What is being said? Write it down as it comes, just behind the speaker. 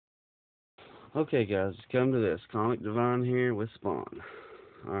Okay, guys, come to this. Comic Divine here with Spawn.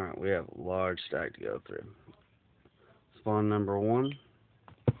 Alright, we have a large stack to go through. Spawn number 1,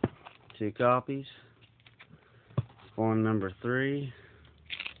 2 copies. Spawn number 3,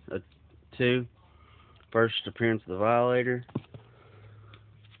 2, first appearance of the Violator.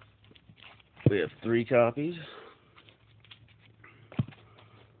 We have 3 copies.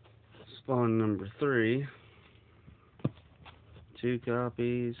 Spawn number 3, 2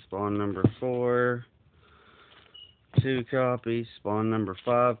 copies. Spawn number 4, 2 copies. Spawn number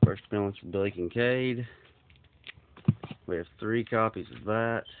 5, first appearance for Billy Kincaid. We have 3 copies of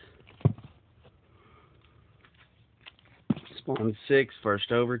that. Spawn 6, first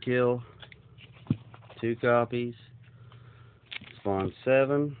Overkill, 2 copies. Spawn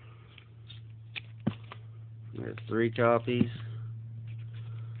 7, we have 3 copies.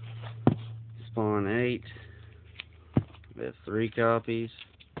 Spawn 8, we have 3 copies.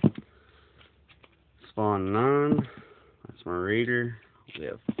 Spawn 9, that's my reader, we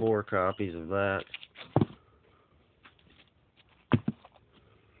have 4 copies of that.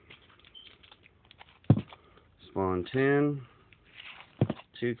 Spawn 10,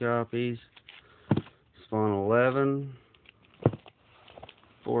 2 copies. Spawn 11,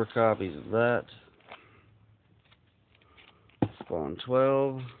 4 copies of that. Spawn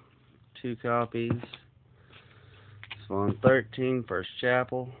 12, 2 copies. Spawn 13, First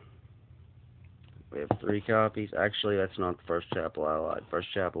Chapel. We have 3 copies. Actually, that's not the First Chapel I lied.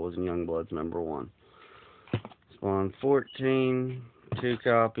 First Chapel was in Youngbloods number 1. Spawn 14, 2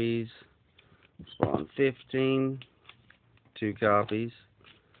 copies. Spawn 15, 2 copies.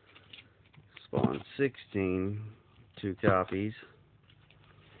 Spawn 16, 2 copies.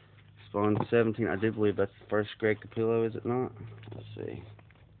 Spawn 17, I do believe that's the first Greg Capullo, is it not? Let's see.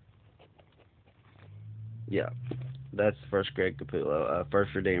 Yeah, that's the first Greg Capullo,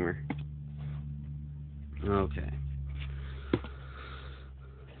 first Redeemer. Okay.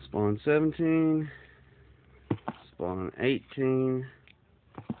 Spawn 17, Spawn 18,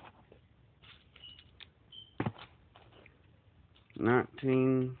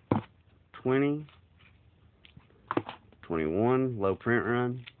 19, 20, 21, low print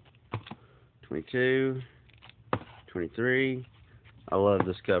run, 22, 23, I love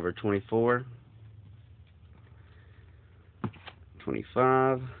this cover, 24,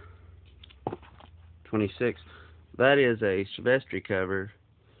 25, 26, that is a Silvestri cover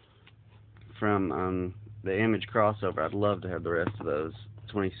from the Image crossover. I'd love to have the rest of those.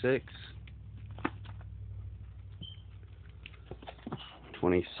 26,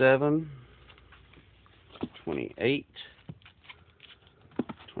 27, 28,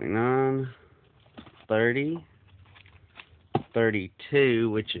 29, 30, 32,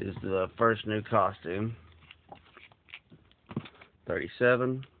 which is the first new costume,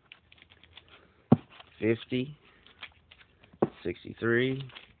 37, 50,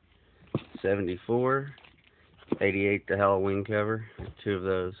 63, 74, 88, the Halloween cover, 2 of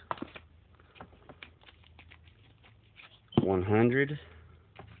those, 100,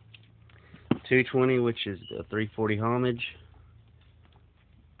 220, which is the 340 homage,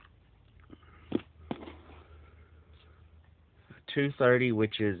 230,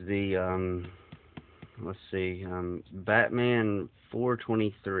 which is the let's see, Batman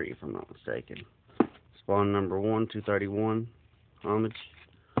 423, if I'm not mistaken. Spawn number 1, 231 homage,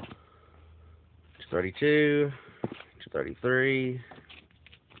 232, 233,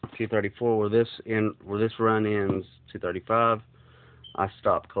 234. Where this run ends, 235. I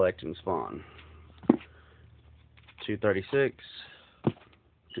stopped collecting Spawn. 236,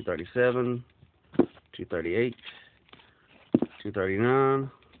 237, 238,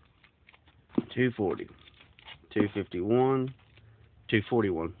 239, 240, 251,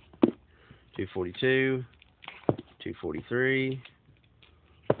 241, 242, 243,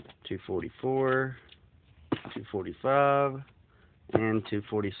 244, 245, and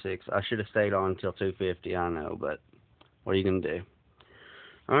 246. I should have stayed on until 250, I know, but what are you going to do?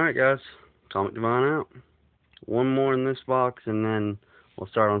 Alright, guys, Comic Divine out. One more in this box, and then we'll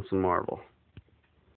start on some Marvel.